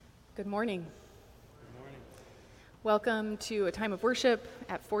Good morning. Good morning. Welcome to a time of worship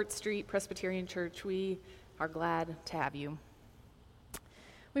at Fort Street Presbyterian Church. We are glad to have you.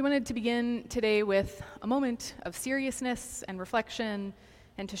 We wanted to begin today with a moment of seriousness and reflection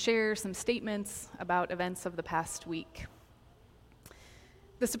and to share some statements about events of the past week.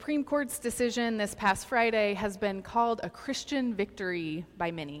 The Supreme Court's decision this past Friday has been called a Christian victory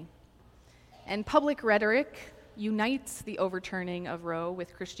by many. And public rhetoric unites the overturning of Roe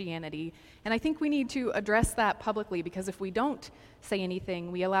with Christianity. And I think we need to address that publicly, because if we don't say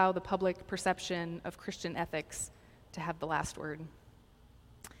anything, we allow the public perception of Christian ethics to have the last word.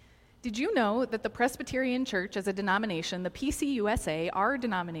 Did you know that the Presbyterian Church as a denomination, the PCUSA, our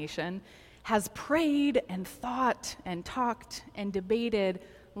denomination, has prayed and thought and talked and debated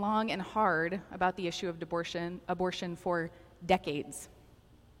long and hard about the issue of abortion for decades?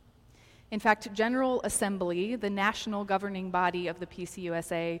 In fact, General Assembly, the national governing body of the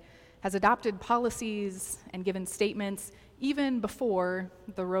PCUSA, has adopted policies and given statements even before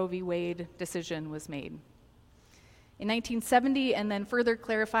the Roe v. Wade decision was made. In 1970, and then further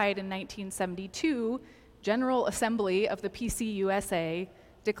clarified in 1972, General Assembly of the PCUSA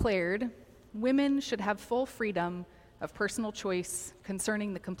declared women should have full freedom of personal choice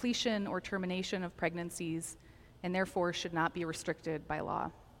concerning the completion or termination of pregnancies, and therefore should not be restricted by law.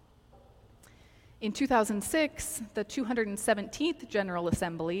 In 2006, the 217th General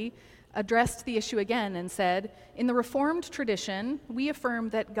Assembly addressed the issue again and said, "In the Reformed tradition, we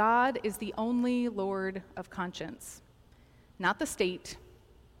affirm that God is the only Lord of conscience, not the state,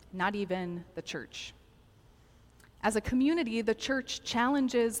 not even the church. As a community, the church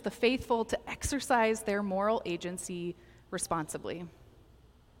challenges the faithful to exercise their moral agency responsibly."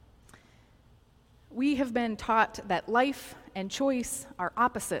 We have been taught that life and choice are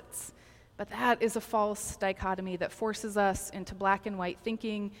opposites, but that is a false dichotomy that forces us into black and white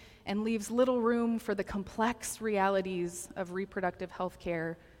thinking and leaves little room for the complex realities of reproductive health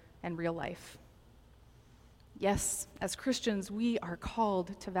care and real life. Yes, as Christians, we are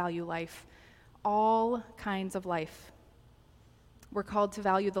called to value life, all kinds of life. We're called to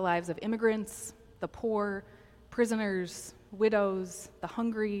value the lives of immigrants, the poor, prisoners, widows, the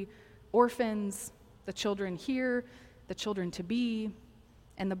hungry, orphans, the children here, the children to be,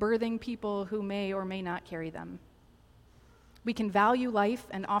 and the birthing people who may or may not carry them. We can value life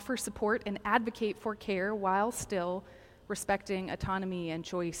and offer support and advocate for care while still respecting autonomy and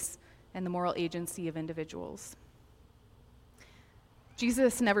choice and the moral agency of individuals.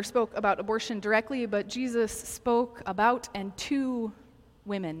 Jesus never spoke about abortion directly, but Jesus spoke about and to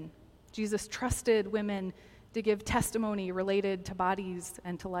women. Jesus trusted women to give testimony related to bodies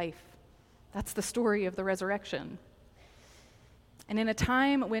and to life. That's the story of the resurrection. And in a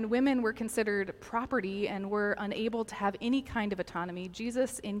time when women were considered property and were unable to have any kind of autonomy,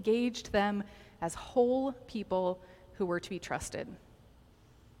 Jesus engaged them as whole people who were to be trusted.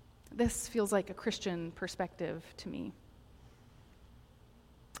 This feels like a Christian perspective to me.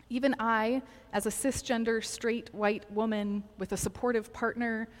 Even I, as a cisgender, straight, white woman with a supportive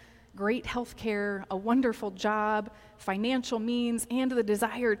partner, great health care, a wonderful job, financial means, and the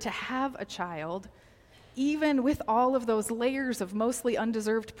desire to have a child, even with all of those layers of mostly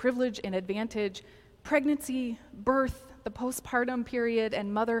undeserved privilege and advantage, pregnancy, birth, the postpartum period,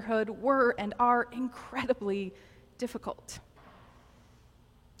 and motherhood were and are incredibly difficult.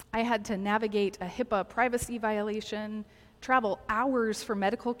 I had to navigate a HIPAA privacy violation, travel hours for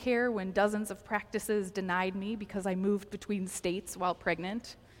medical care when dozens of practices denied me because I moved between states while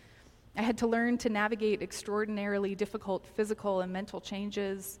pregnant. I had to learn to navigate extraordinarily difficult physical and mental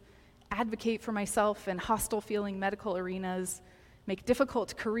changes, advocate for myself in hostile-feeling medical arenas, make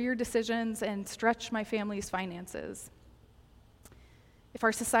difficult career decisions, and stretch my family's finances. If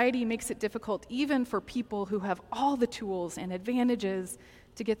our society makes it difficult even for people who have all the tools and advantages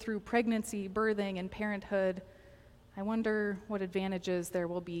to get through pregnancy, birthing, and parenthood, I wonder what advantages there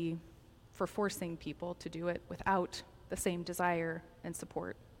will be for forcing people to do it without the same desire and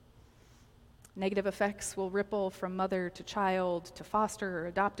support. Negative effects will ripple from mother to child, to foster or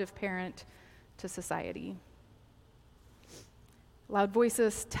adoptive parent, to society. Loud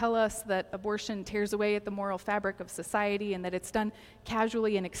voices tell us that abortion tears away at the moral fabric of society and that it's done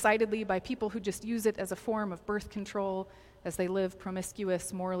casually and excitedly by people who just use it as a form of birth control as they live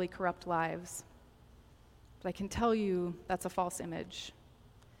promiscuous, morally corrupt lives. But I can tell you that's a false image.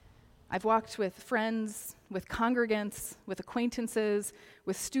 I've walked with friends, with congregants, with acquaintances,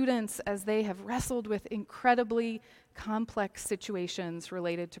 with students as they have wrestled with incredibly complex situations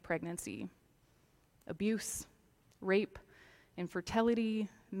related to pregnancy. Abuse, rape, infertility,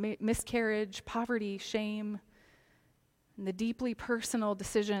 miscarriage, poverty, shame. And the deeply personal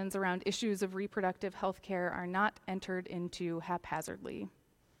decisions around issues of reproductive health care are not entered into haphazardly.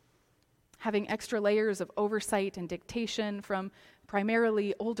 Having extra layers of oversight and dictation from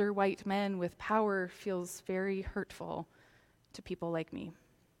primarily older white men with power feels very hurtful to people like me.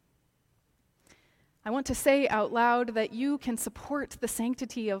 I want to say out loud that you can support the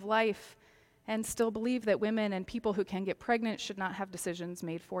sanctity of life and still believe that women and people who can get pregnant should not have decisions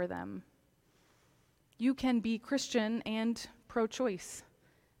made for them. You can be Christian and pro-choice.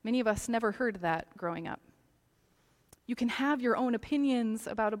 Many of us never heard that growing up. You can have your own opinions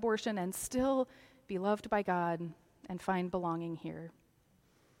about abortion and still be loved by God and find belonging here.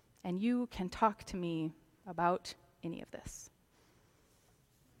 And you can talk to me about any of this.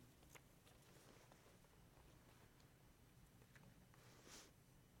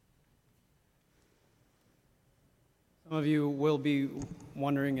 Some of you will be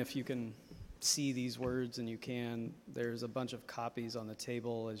wondering if you can see these words, and you can. There's a bunch of copies on the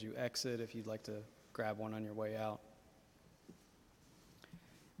table as you exit if you'd like to grab one on your way out.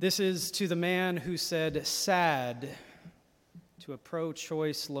 This is to the man who said sad to a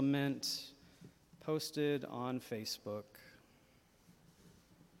pro-choice lament posted on Facebook.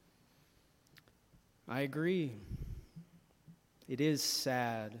 I agree. It is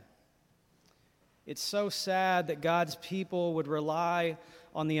sad. It's so sad that God's people would rely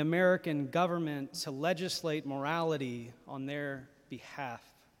on the American government to legislate morality on their behalf.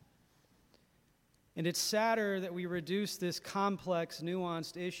 And it's sadder that we reduce this complex,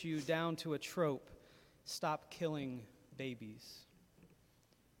 nuanced issue down to a trope: stop killing babies.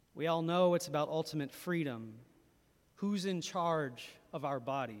 We all know it's about ultimate freedom. Who's in charge of our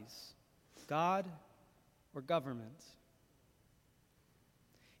bodies? God or government?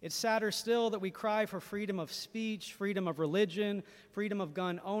 It's sadder still that we cry for freedom of speech, freedom of religion, freedom of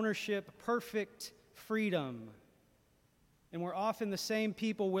gun ownership, perfect freedom. And we're often the same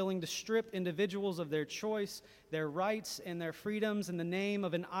people willing to strip individuals of their choice, their rights, and their freedoms in the name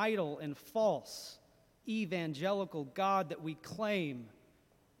of an idle and false evangelical God that we claim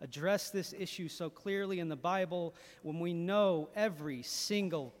address this issue so clearly in the Bible when we know every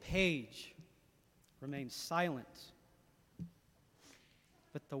single page remains silent.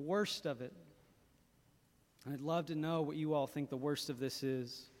 But the worst of it, and I'd love to know what you all think the worst of this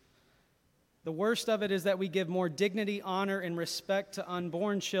is. The worst of it is that we give more dignity, honor, and respect to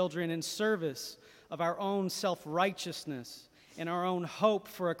unborn children in service of our own self-righteousness and our own hope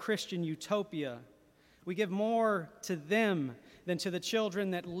for a Christian utopia. We give more to them than to the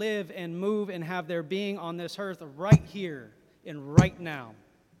children that live and move and have their being on this earth right here and right now.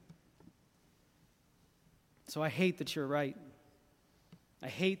 So I hate that you're right. I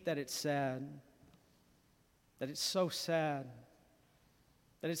hate that it's sad, that it's so sad,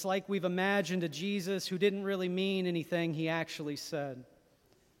 that it's like we've imagined a Jesus who didn't really mean anything he actually said,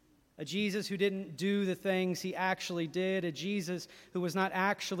 a Jesus who didn't do the things he actually did, a Jesus who was not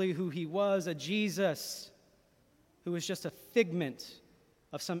actually who he was, a Jesus who was just a figment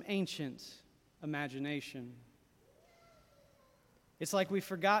of some ancient imagination. It's like we've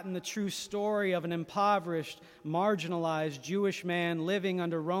forgotten the true story of an impoverished, marginalized Jewish man living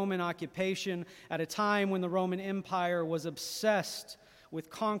under Roman occupation at a time when the Roman Empire was obsessed with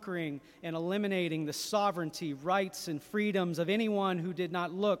conquering and eliminating the sovereignty, rights, and freedoms of anyone who did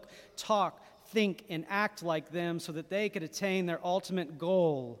not look, talk, think, and act like them so that they could attain their ultimate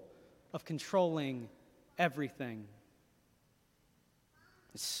goal of controlling everything.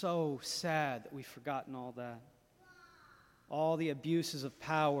 It's so sad that we've forgotten all that. All the abuses of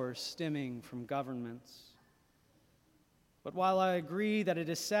power stemming from governments. But while I agree that it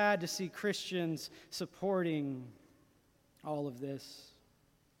is sad to see Christians supporting all of this,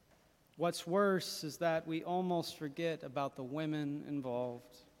 what's worse is that we almost forget about the women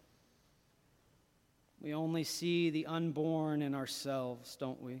involved. We only see the unborn in ourselves,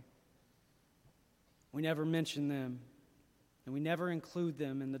 don't we? We never mention them, and we never include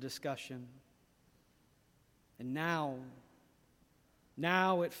them in the discussion. And now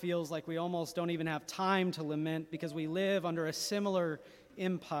it feels like we almost don't even have time to lament because we live under a similar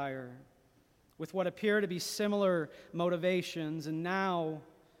empire with what appear to be similar motivations, and now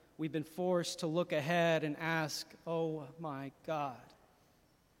we've been forced to look ahead and ask, oh my God,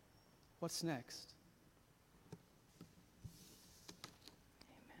 what's next?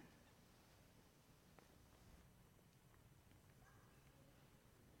 Amen.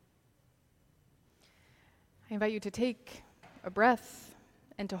 I invite you to take a breath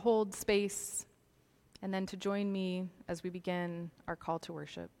and to hold space, and then to join me as we begin our call to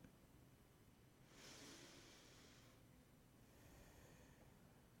worship.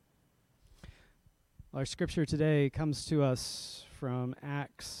 Our scripture today comes to us from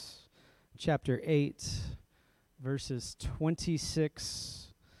Acts chapter 8, verses 26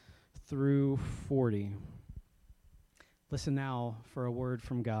 through 40. Listen now for a word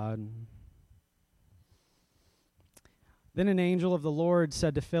from God. Then an angel of the Lord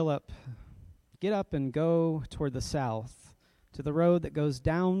said to Philip, "Get up and go toward the south, to the road that goes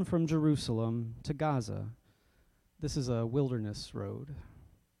down from Jerusalem to Gaza. This is a wilderness road."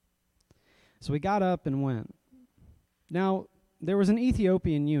 So he got up and went. Now, there was an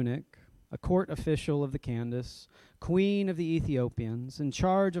Ethiopian eunuch, a court official of the Candace, queen of the Ethiopians, in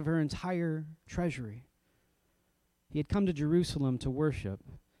charge of her entire treasury. He had come to Jerusalem to worship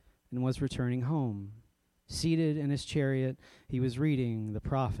and was returning home. Seated in his chariot, he was reading the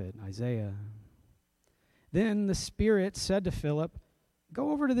prophet Isaiah. Then the Spirit said to Philip, "Go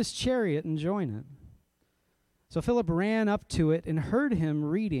over to this chariot and join it." So Philip ran up to it and heard him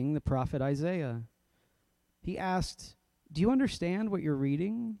reading the prophet Isaiah. He asked, "Do you understand what you're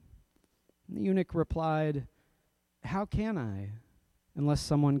reading?" And the eunuch replied, "How can I, unless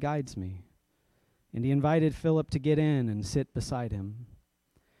someone guides me?" And he invited Philip to get in and sit beside him.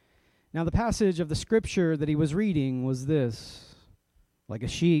 Now the passage of the scripture that he was reading was this: "Like a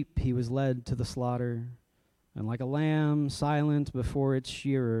sheep he was led to the slaughter, and like a lamb silent before its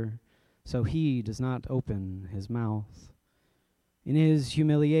shearer, so he does not open his mouth. In his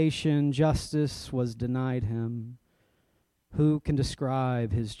humiliation, justice was denied him. Who can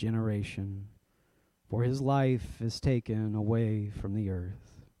describe his generation? For his life is taken away from the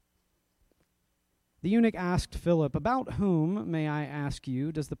earth." The eunuch asked Philip, "About whom, may I ask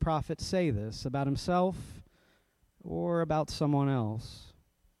you, does the prophet say this? About himself or about someone else?"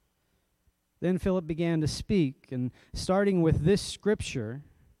 Then Philip began to speak, and starting with this scripture,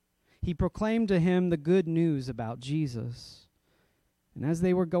 he proclaimed to him the good news about Jesus. And as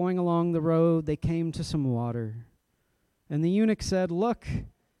they were going along the road, they came to some water. And the eunuch said, "Look,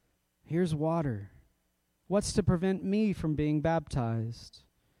 here's water. What's to prevent me from being baptized?"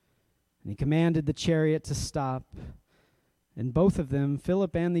 And he commanded the chariot to stop. And both of them,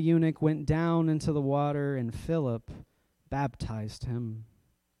 Philip and the eunuch, went down into the water, and Philip baptized him.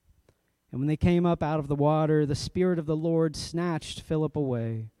 And when they came up out of the water, the Spirit of the Lord snatched Philip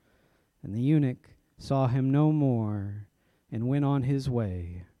away. And the eunuch saw him no more and went on his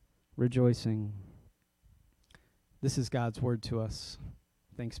way, rejoicing. This is God's word to us.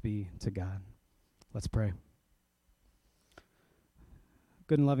 Thanks be to God. Let's pray.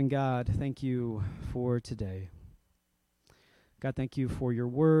 Good and loving God, thank you for today. God, thank you for your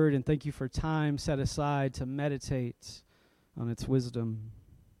word, and thank you for time set aside to meditate on its wisdom.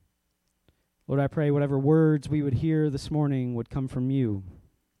 Lord, I pray whatever words we would hear this morning would come from you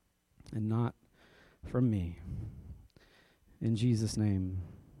and not from me. In Jesus' name,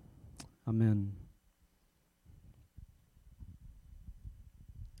 amen.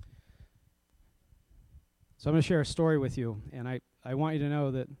 So I'm going to share a story with you, and I want you to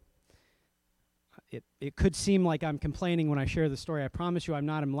know that it could seem like I'm complaining when I share the story. I promise you I'm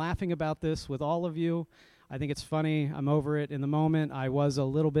not. I'm laughing about this with all of you. I think it's funny. I'm over it. In the moment, I was a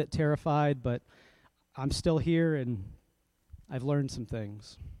little bit terrified, but I'm still here, and I've learned some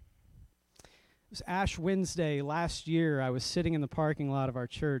things. It was Ash Wednesday last year. I was sitting in the parking lot of our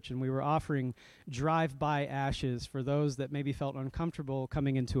church, and we were offering drive-by ashes for those that maybe felt uncomfortable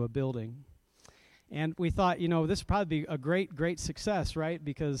coming into a building. And we thought, this would probably be a great success, right?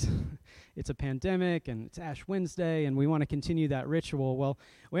 Because it's a pandemic, and it's Ash Wednesday, and we want to continue that ritual. Well,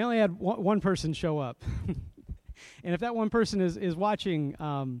 we only had one person show up. And if that one person is watching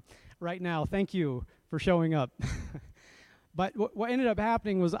right now, thank you for showing up. But what ended up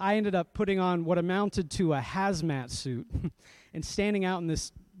happening was I ended up putting on what amounted to a hazmat suit and standing out in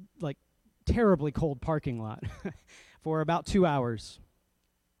this, terribly cold parking lot for about 2 hours,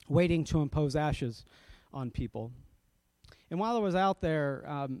 waiting to impose ashes on people. And while I was out there,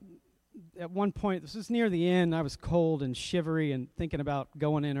 at one point, this was near the end, I was cold and shivery and thinking about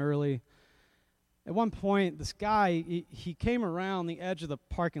going in early. At one point, this guy, he came around the edge of the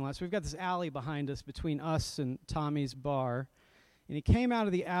parking lot. So we've got this alley behind us between us and Tommy's bar. And he came out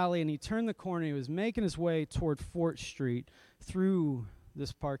of the alley, and he turned the corner. He was making his way toward Fort Street through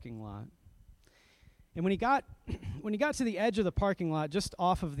this parking lot. And when he got to the edge of the parking lot, just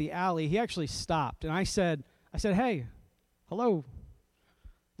off of the alley, he actually stopped. And I said, "Hey, hello."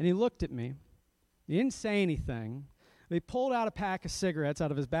 And he looked at me. He didn't say anything. He pulled out a pack of cigarettes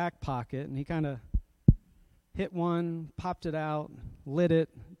out of his back pocket, and he kind of hit one, popped it out, lit it,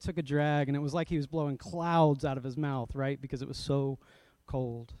 took a drag, and it was like he was blowing clouds out of his mouth, right? Because it was so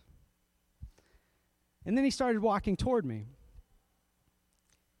cold. And then he started walking toward me.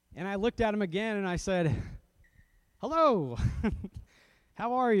 And I looked at him again and I said, "Hello,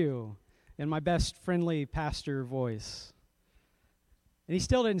 how are you?" in my best friendly pastor voice. And he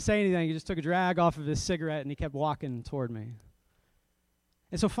still didn't say anything. He just took a drag off of his cigarette and he kept walking toward me.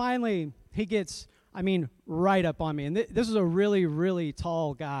 And so finally, he gets, right up on me. And this is a really, really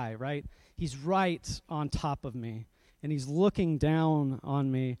tall guy, right? He's right on top of me. And he's looking down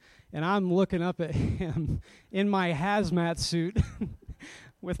on me. And I'm looking up at him in my hazmat suit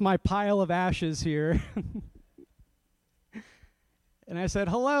with my pile of ashes here. And I said,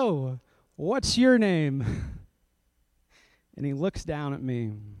 "Hello, what's your name?" And he looks down at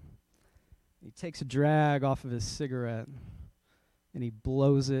me. He takes a drag off of his cigarette, and he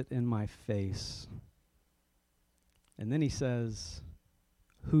blows it in my face. And then he says,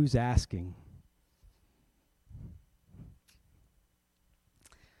 "Who's asking?"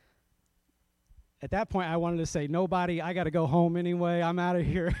 At that point, I wanted to say, "Nobody, I got to go home anyway. I'm out of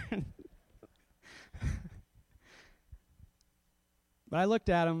here." But I looked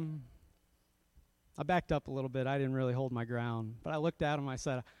at him. I backed up a little bit. I didn't really hold my ground. But I looked at him. I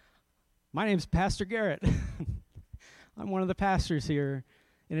said, "My name's Pastor Garrett. I'm one of the pastors here,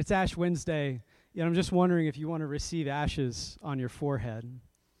 and it's Ash Wednesday. And I'm just wondering if you want to receive ashes on your forehead."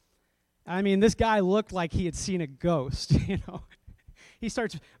 This guy looked like he had seen a ghost, He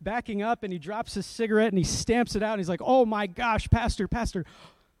starts backing up, and he drops his cigarette, and he stamps it out, and he's like, "Oh, my gosh, Pastor,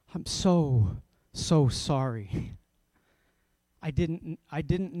 I'm so sorry. I didn't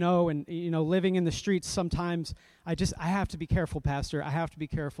know, and, living in the streets sometimes, I have to be careful, Pastor. I have to be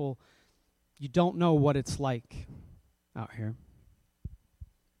careful. You don't know what it's like out here."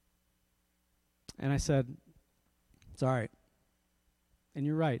 And I said, "It's all right. And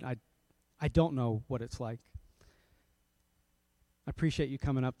you're right. I don't know what it's like. I appreciate you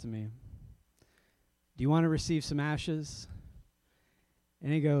coming up to me. Do you want to receive some ashes?"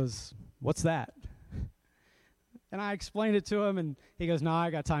 And he goes, "What's that?" And I explained it to him, and he goes, "No,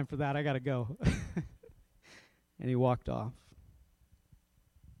 I got time for that. I got to go." And he walked off.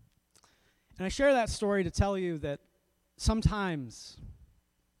 And I share that story to tell you that sometimes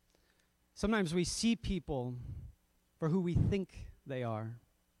we see people for who we think they are,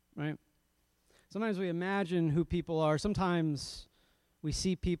 right? Sometimes we imagine who people are. Sometimes we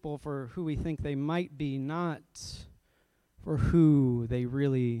see people for who we think they might be, not for who they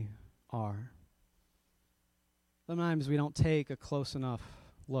really are. Sometimes we don't take a close enough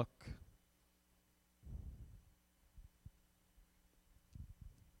look.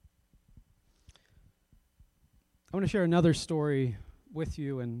 I want to share another story with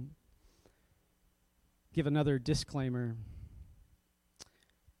you and give another disclaimer.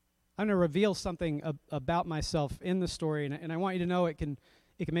 I'm going to reveal something about myself in the story, and I want you to know it can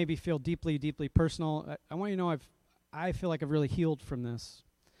maybe feel deeply, deeply personal. I want you to know I feel like I've really healed from this,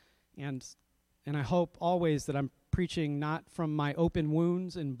 and I hope always that I'm preaching not from my open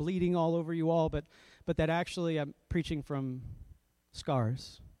wounds and bleeding all over you all, but that actually I'm preaching from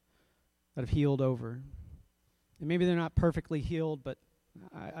scars that have healed over. And maybe they're not perfectly healed, but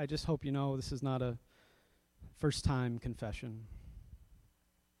I just hope you know this is not a first-time confession.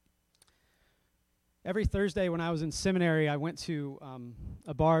 Every Thursday when I was in seminary, I went to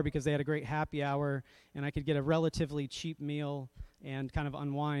a bar because they had a great happy hour, and I could get a relatively cheap meal and kind of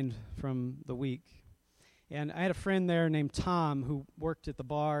unwind from the week. And I had a friend there named Tom who worked at the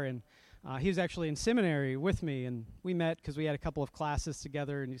bar, and he was actually in seminary with me, and we met because we had a couple of classes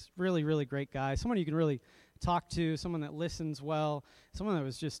together, and he's a really, really great guy, someone you can really talk to, someone that listens well, someone that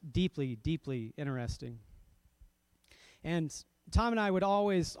was just deeply, deeply interesting. And Tom and I would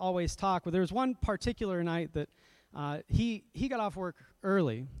always talk, but there was one particular night that he got off work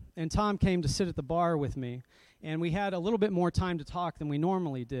early, and Tom came to sit at the bar with me, and we had a little bit more time to talk than we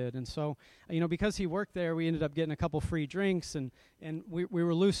normally did. And so, because he worked there, we ended up getting a couple free drinks, and we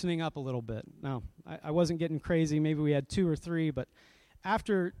were loosening up a little bit. Now, I wasn't getting crazy. Maybe we had 2 or 3, but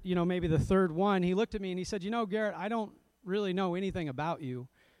after, maybe the third one, he looked at me and he said, "Garrett, I don't really know anything about you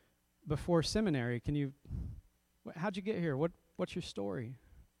before seminary. How'd you get here? What's your story?"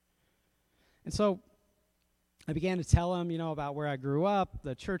 And so I began to tell him, about where I grew up,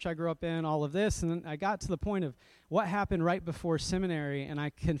 the church I grew up in, all of this. And then I got to the point of what happened right before seminary, and I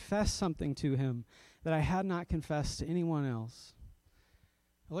confessed something to him that I had not confessed to anyone else.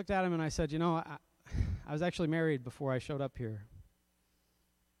 I looked at him and I said, I was actually married before I showed up here.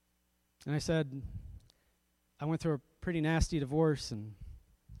 And I said, I went through a pretty nasty divorce, and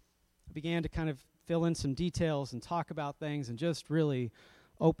I began to kind of fill in some details and talk about things and just really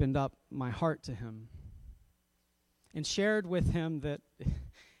opened up my heart to him and shared with him that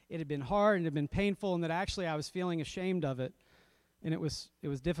it had been hard and it had been painful and that actually I was feeling ashamed of it, And it was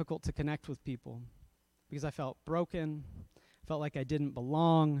difficult to connect with people because I felt broken, felt like I didn't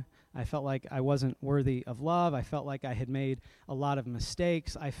belong, I felt like I wasn't worthy of love, I felt like I had made a lot of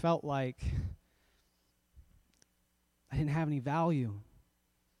mistakes, I felt like I didn't have any value,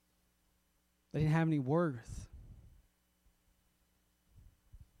 I didn't have any worth.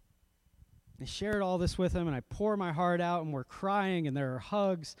 I shared all this with him, and I pour my heart out, and we're crying, and there are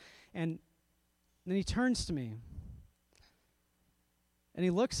hugs, and then he turns to me, and he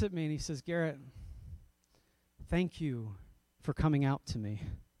looks at me, and he says, Garrett, thank you for coming out to me.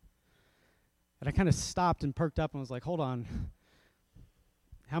 And I kind of stopped and perked up and was like, hold on.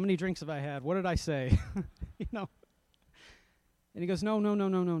 How many drinks have I had? What did I say? You know? And he goes,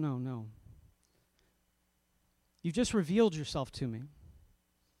 no. You've just revealed yourself to me.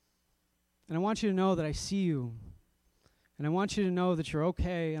 And I want you to know that I see you. And I want you to know that you're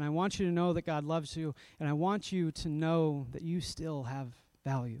okay. And I want you to know that God loves you. And I want you to know that you still have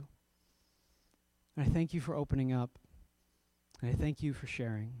value. And I thank you for opening up. And I thank you for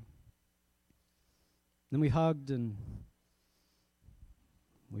sharing. Then we hugged, and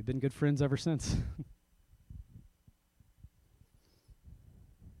we've been good friends ever since.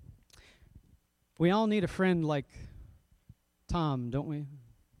 We all need a friend like Tom, don't we?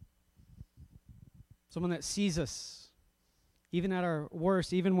 Someone that sees us, even at our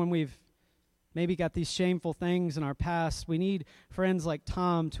worst, even when we've maybe got these shameful things in our past. We need friends like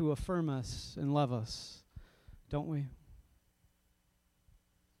Tom to affirm us and love us, don't we?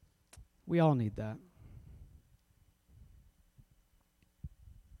 We all need that.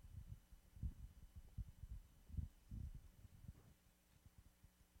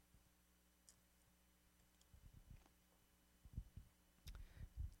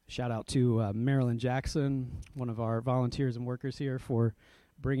 Shout out to Marilyn Jackson, one of our volunteers and workers here, for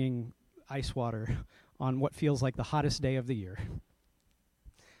bringing ice water on what feels like the hottest day of the year.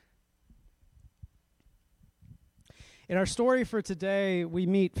 In our story for today, we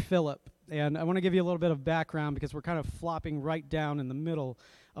meet Philip. And I want to give you a little bit of background because we're kind of flopping right down in the middle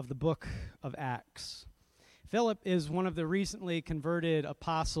of the book of Acts. Philip is one of the recently converted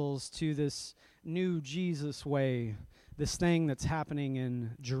apostles to this new Jesus way, this thing that's happening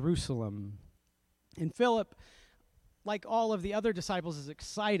in Jerusalem. And Philip, like all of the other disciples, is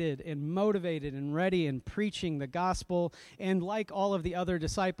excited and motivated and ready and preaching the gospel. And like all of the other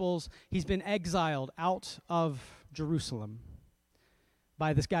disciples, he's been exiled out of Jerusalem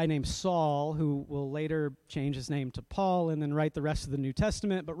by this guy named Saul, who will later change his name to Paul and then write the rest of the New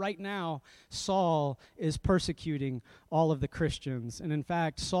Testament. But right now, Saul is persecuting all of the Christians. And in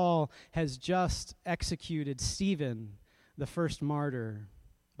fact, Saul has just executed Stephen, the first martyr,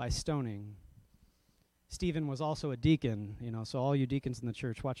 by stoning. Stephen was also a deacon, so all you deacons in the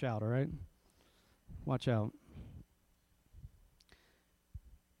church, watch out, all right? Watch out.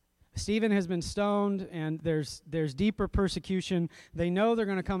 Stephen has been stoned, and there's deeper persecution. They know they're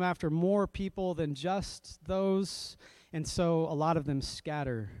going to come after more people than just those, and so a lot of them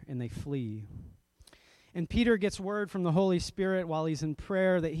scatter and they flee. And Peter gets word from the Holy Spirit while he's in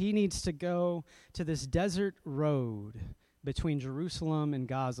prayer that he needs to go to this desert road between Jerusalem and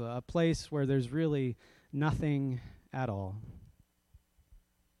Gaza, a place where there's really nothing at all.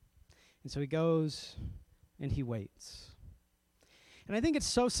 And so he goes and he waits. And I think it's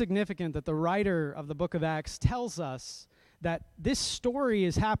so significant that the writer of the book of Acts tells us that this story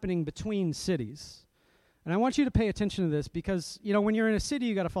is happening between cities. And I want you to pay attention to this because, when you're in a city,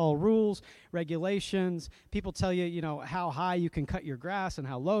 you got to follow rules, regulations. People tell you, how high you can cut your grass and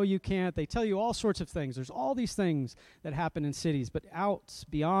how low you can't. They tell you all sorts of things. There's all these things that happen in cities. But out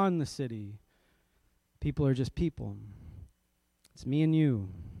beyond the city, people are just people. It's me and you,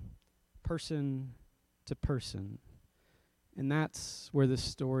 person to person. And that's where this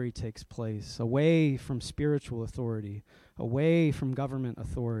story takes place, away from spiritual authority, away from government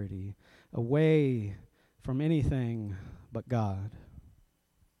authority, away from anything but God.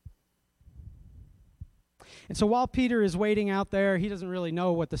 And so while Peter is waiting out there, he doesn't really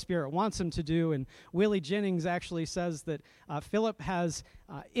know what the Spirit wants him to do, and Willie Jennings actually says that Philip has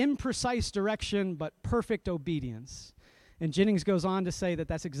imprecise direction but perfect obedience. And Jennings goes on to say that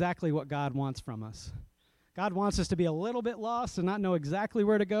that's exactly what God wants from us. God wants us to be a little bit lost and not know exactly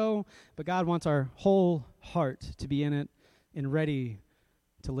where to go, but God wants our whole heart to be in it and ready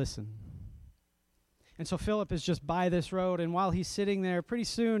to listen. And so Philip is just by this road, and while he's sitting there, pretty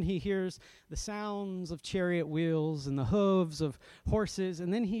soon he hears the sounds of chariot wheels and the hooves of horses,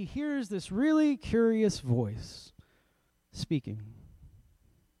 and then he hears this really curious voice speaking.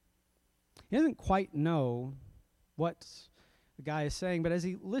 He doesn't quite know what the guy is saying, but as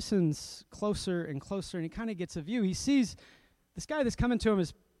he listens closer and closer and he kind of gets a view, he sees this guy that's coming to him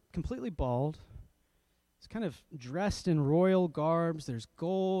is completely bald. He's kind of dressed in royal garbs. There's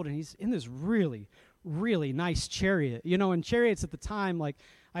gold, and he's in this really, really nice chariot. You know, and chariots at the time, like,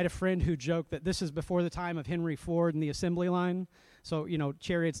 I had a friend who joked that this is before the time of Henry Ford and the assembly line. So, you know,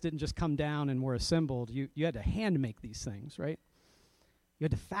 chariots didn't just come down and were assembled. You had to hand make these things, right? You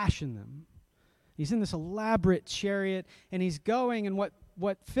had to fashion them. He's in this elaborate chariot, and he's going, and what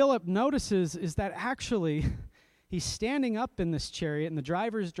Philip notices is that actually he's standing up in this chariot, and the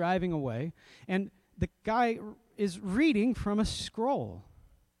driver's driving away, and the guy is reading from a scroll.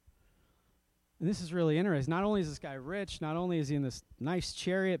 And this is really interesting. Not only is this guy rich, not only is he in this nice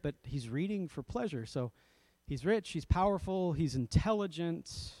chariot, but he's reading for pleasure. So he's rich, he's powerful, he's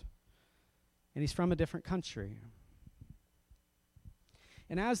intelligent, and he's from a different country.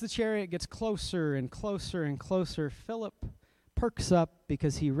 And as the chariot gets closer and closer and closer, Philip perks up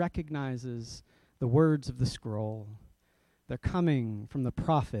because he recognizes the words of the scroll. They're coming from the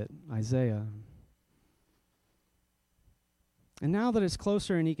prophet Isaiah. And now that it's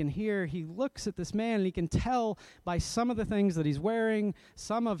closer and he can hear, he looks at this man and he can tell by some of the things that he's wearing,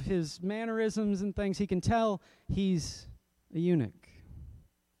 some of his mannerisms and things, he can tell he's a eunuch.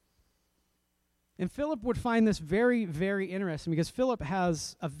 And Philip would find this very, very interesting because Philip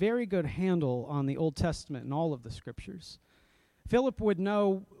has a very good handle on the Old Testament and all of the scriptures. Philip would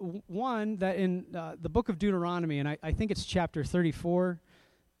know, one, that in the book of Deuteronomy, and I think it's chapter 34,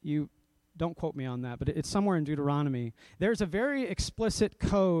 you don't quote me on that, but it's somewhere in Deuteronomy. There's a very explicit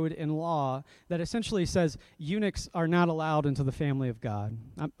code in law that essentially says eunuchs are not allowed into the family of God.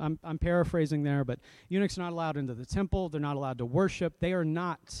 I'm paraphrasing there, but eunuchs are not allowed into the temple. They're not allowed to worship. They are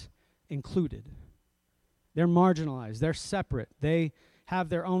not included. They're marginalized. They're separate. They have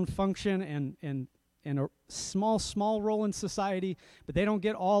their own function and a small role in society, but they don't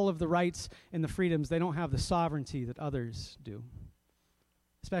get all of the rights and the freedoms. They don't have the sovereignty that others do,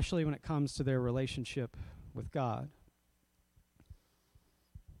 especially when it comes to their relationship with God.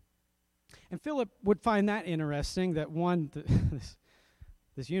 And Philip would find that interesting, that one,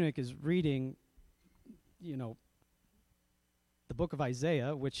 this eunuch is reading, the book of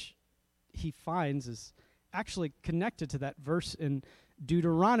Isaiah, which he finds is actually connected to that verse in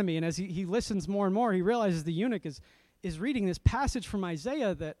Deuteronomy. And as he listens more and more, he realizes the eunuch is reading this passage from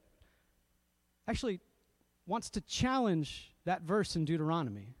Isaiah that actually wants to challenge that verse in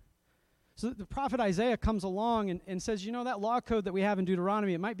Deuteronomy. So the prophet Isaiah comes along and says, that law code that we have in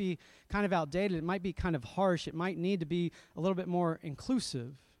Deuteronomy, it might be kind of outdated, it might be kind of harsh, it might need to be a little bit more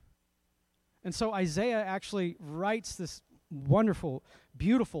inclusive. And so Isaiah actually writes this wonderful,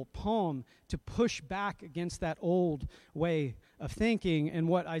 beautiful poem to push back against that old way of thinking. And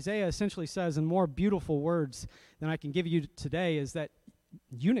what Isaiah essentially says in more beautiful words than I can give you today is that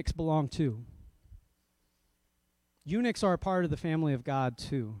eunuchs belong too. Eunuchs are a part of the family of God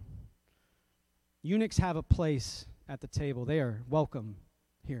too. Eunuchs have a place at the table. They are welcome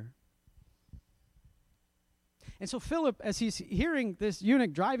here. And so Philip, as he's hearing this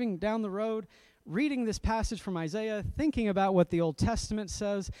eunuch driving down the road, reading this passage from Isaiah, thinking about what the Old Testament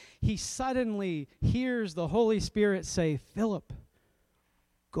says, he suddenly hears the Holy Spirit say, "Philip,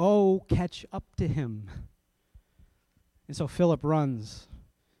 go catch up to him." And so Philip runs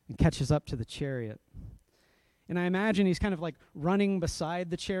and catches up to the chariot. And I imagine he's kind of like running beside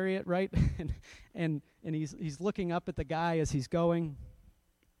the chariot, right? and he's looking up at the guy as he's going.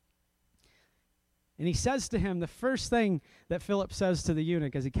 And he says to him, the first thing that Philip says to the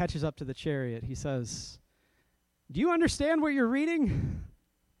eunuch as he catches up to the chariot, he says, "Do you understand what you're reading?"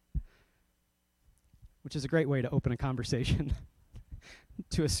 Which is a great way to open a conversation,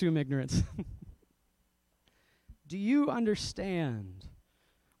 to assume ignorance. Do you understand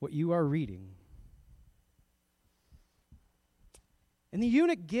what you are reading? And the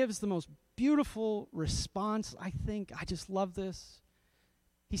eunuch gives the most beautiful response, I think. I just love this.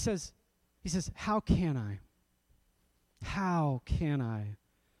 He says, "How can I? How can I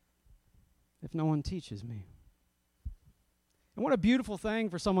if no one teaches me?" And what a beautiful thing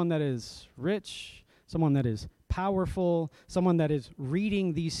for someone that is rich, someone that is powerful, someone that is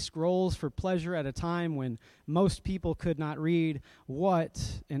reading these scrolls for pleasure at a time when most people could not read.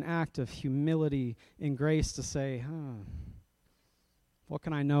 What an act of humility and grace to say, what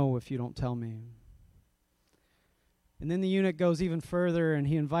can I know if you don't tell me? And then the eunuch goes even further, and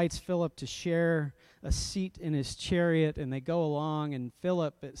he invites Philip to share a seat in his chariot, and they go along, and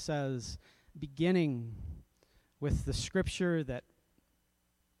Philip, it says, beginning with the scripture that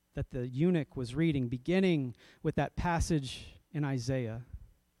the eunuch was reading, beginning with that passage in Isaiah,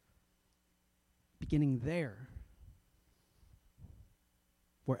 beginning there,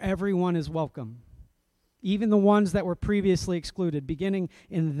 where everyone is welcome, even the ones that were previously excluded. Beginning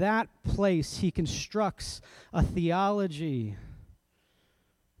in that place, he constructs a theology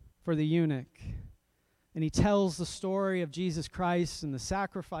for the eunuch. And he tells the story of Jesus Christ and the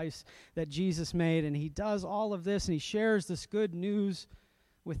sacrifice that Jesus made. And he does all of this, and he shares this good news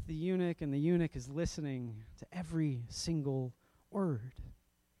with the eunuch, and the eunuch is listening to every single word.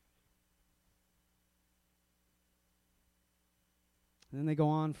 And then they go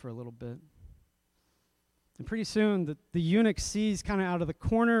on for a little bit. And pretty soon, the eunuch sees kind of out of the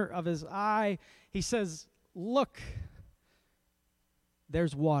corner of his eye, he says, "Look,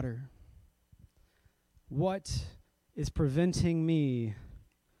 there's water. What is preventing me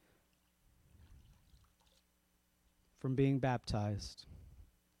from being baptized?"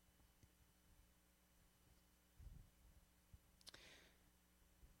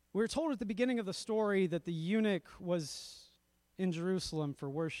 We were told at the beginning of the story that the eunuch was in Jerusalem for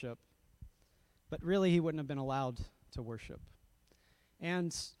worship, but really he wouldn't have been allowed to worship.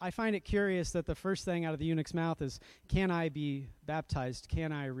 And I find it curious that the first thing out of the eunuch's mouth is, "Can I be baptized?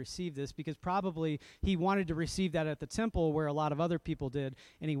 Can I receive this?" Because probably he wanted to receive that at the temple where a lot of other people did,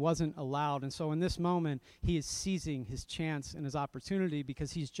 and he wasn't allowed. And so in this moment, he is seizing his chance and his opportunity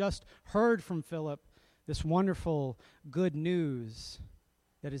because he's just heard from Philip this wonderful good news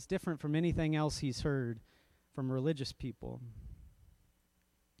that is different from anything else he's heard from religious people.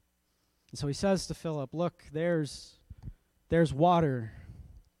 And so he says to Philip, "Look, there's water.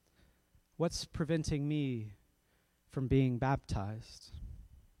 What's preventing me from being baptized?"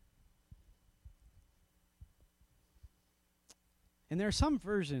 And there are some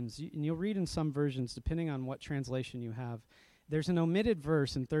versions, and you'll read in some versions, depending on what translation you have, there's an omitted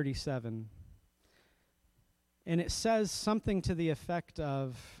verse in 37, and it says something to the effect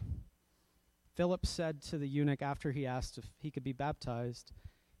of, Philip said to the eunuch after he asked if he could be baptized,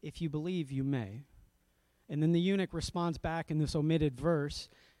 "If you believe, you may." And then the eunuch responds back in this omitted verse,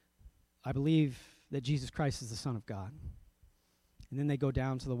 "I believe that Jesus Christ is the Son of God." And then they go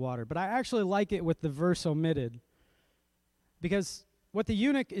down to the water. But I actually like it with the verse omitted, because what the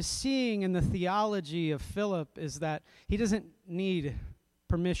eunuch is seeing in the theology of Philip is that he doesn't need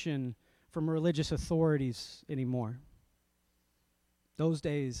permission from religious authorities anymore. Those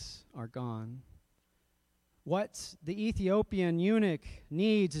days are gone. What the Ethiopian eunuch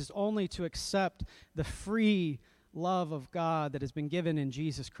needs is only to accept the free love of God that has been given in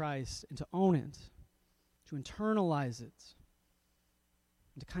Jesus Christ and to own it, to internalize it,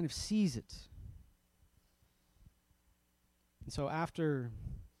 and to kind of seize it. And so after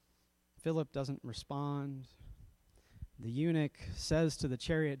Philip doesn't respond, the eunuch says to the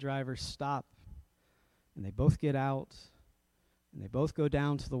chariot driver, "Stop." And they both get out, and they both go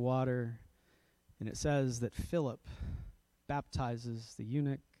down to the water. And it says that Philip baptizes the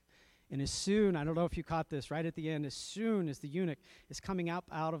eunuch. And as soon, I don't know if you caught this, right at the end, as soon as the eunuch is coming up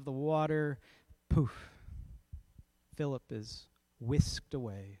out of the water, poof, Philip is whisked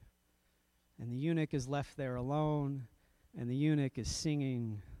away. And the eunuch is left there alone, and the eunuch is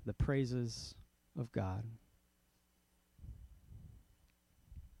singing the praises of God.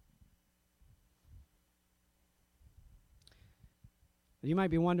 You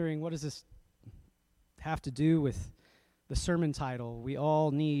might be wondering, what does this have to do with the sermon title, "We All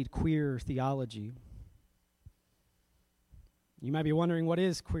Need Queer Theology"? You might be wondering, what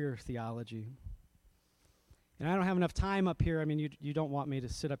is queer theology? And I don't have enough time up here. I mean, you don't want me to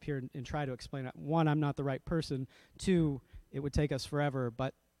sit up here and try to explain it. One, I'm not the right person. Two, it would take us forever.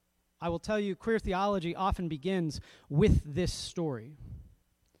 But I will tell you, queer theology often begins with this story.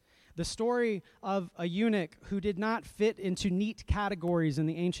 The story of a eunuch who did not fit into neat categories in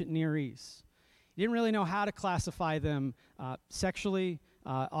the ancient Near East. He didn't really know how to classify them sexually,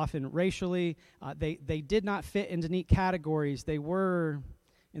 often racially. They did not fit into neat categories. They were,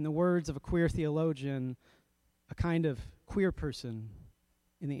 in the words of a queer theologian, a kind of queer person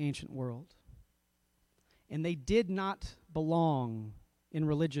in the ancient world. And they did not belong in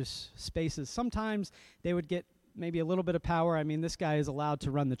religious spaces. Sometimes they would get maybe a little bit of power. I mean, this guy is allowed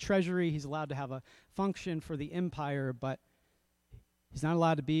to run the treasury. He's allowed to have a function for the empire, but he's not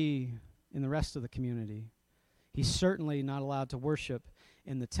allowed to be in the rest of the community. He's certainly not allowed to worship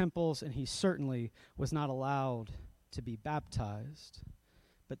in the temples, and he certainly was not allowed to be baptized.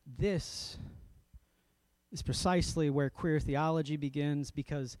 But this is precisely where queer theology begins,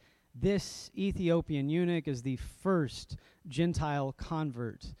 because this Ethiopian eunuch is the first Gentile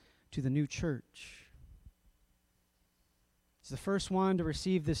convert to the new church. He's the first one to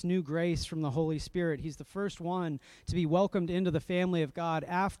receive this new grace from the Holy Spirit. He's the first one to be welcomed into the family of God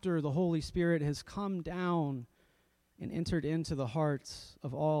after the Holy Spirit has come down and entered into the hearts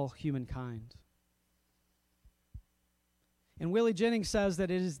of all humankind. And Willie Jennings says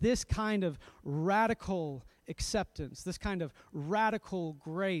that it is this kind of radical acceptance, this kind of radical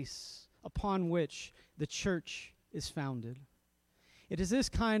grace upon which the church is founded. It is this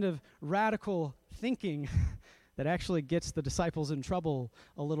kind of radical thinking that actually gets the disciples in trouble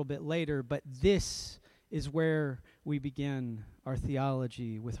a little bit later, but this is where we begin our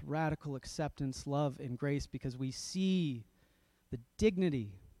theology, with radical acceptance, love, and grace, because we see the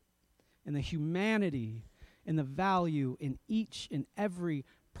dignity and the humanity and the value in each and every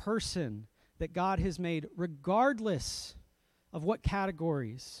person that God has made, regardless of what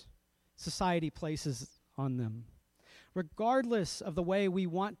categories society places on them, regardless of the way we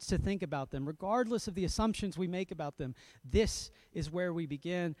want to think about them, regardless of the assumptions we make about them. This is where we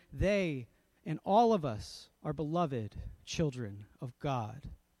begin. They and all of us are beloved children of God.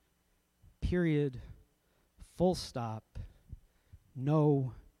 Period. Full stop.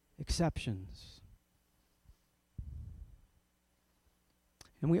 No exceptions.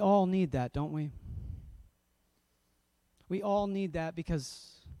 And we all need that, don't we? We all need that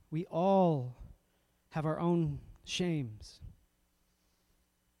because we all have our own shames.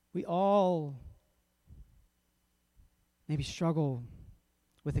 We all maybe struggle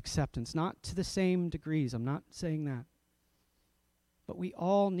with acceptance, not to the same degrees, I'm not saying that. But we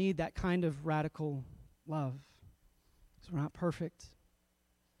all need that kind of radical love, because we're not perfect.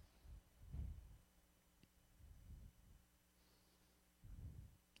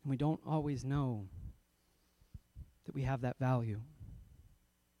 And we don't always know that we have that value.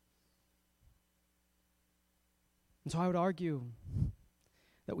 And so I would argue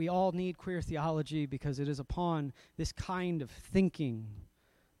that we all need queer theology because it is upon this kind of thinking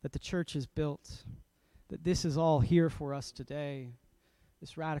that the church is built, that this is all here for us today,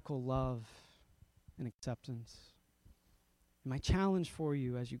 this radical love and acceptance. And my challenge for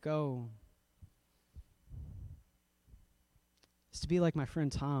you as you go is to be like my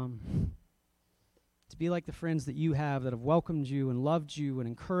friend Tom, to be like the friends that you have that have welcomed you and loved you and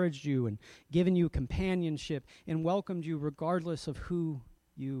encouraged you and given you companionship and welcomed you regardless of who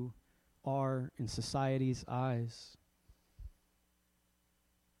you are in society's eyes.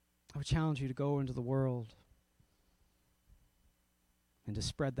 I would challenge you to go into the world and to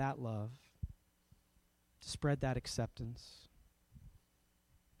spread that love, to spread that acceptance,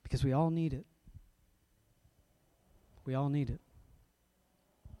 because we all need it. We all need it.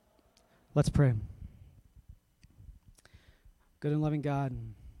 Let's pray. Good and loving God,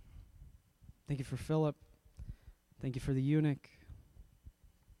 thank you for Philip. Thank you for the eunuch.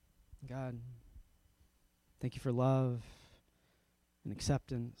 God, thank you for love and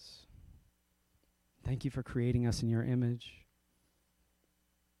acceptance. Thank you for creating us in your image.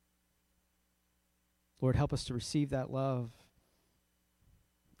 Lord, help us to receive that love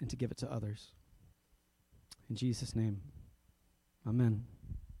and to give it to others. In Jesus' name, amen.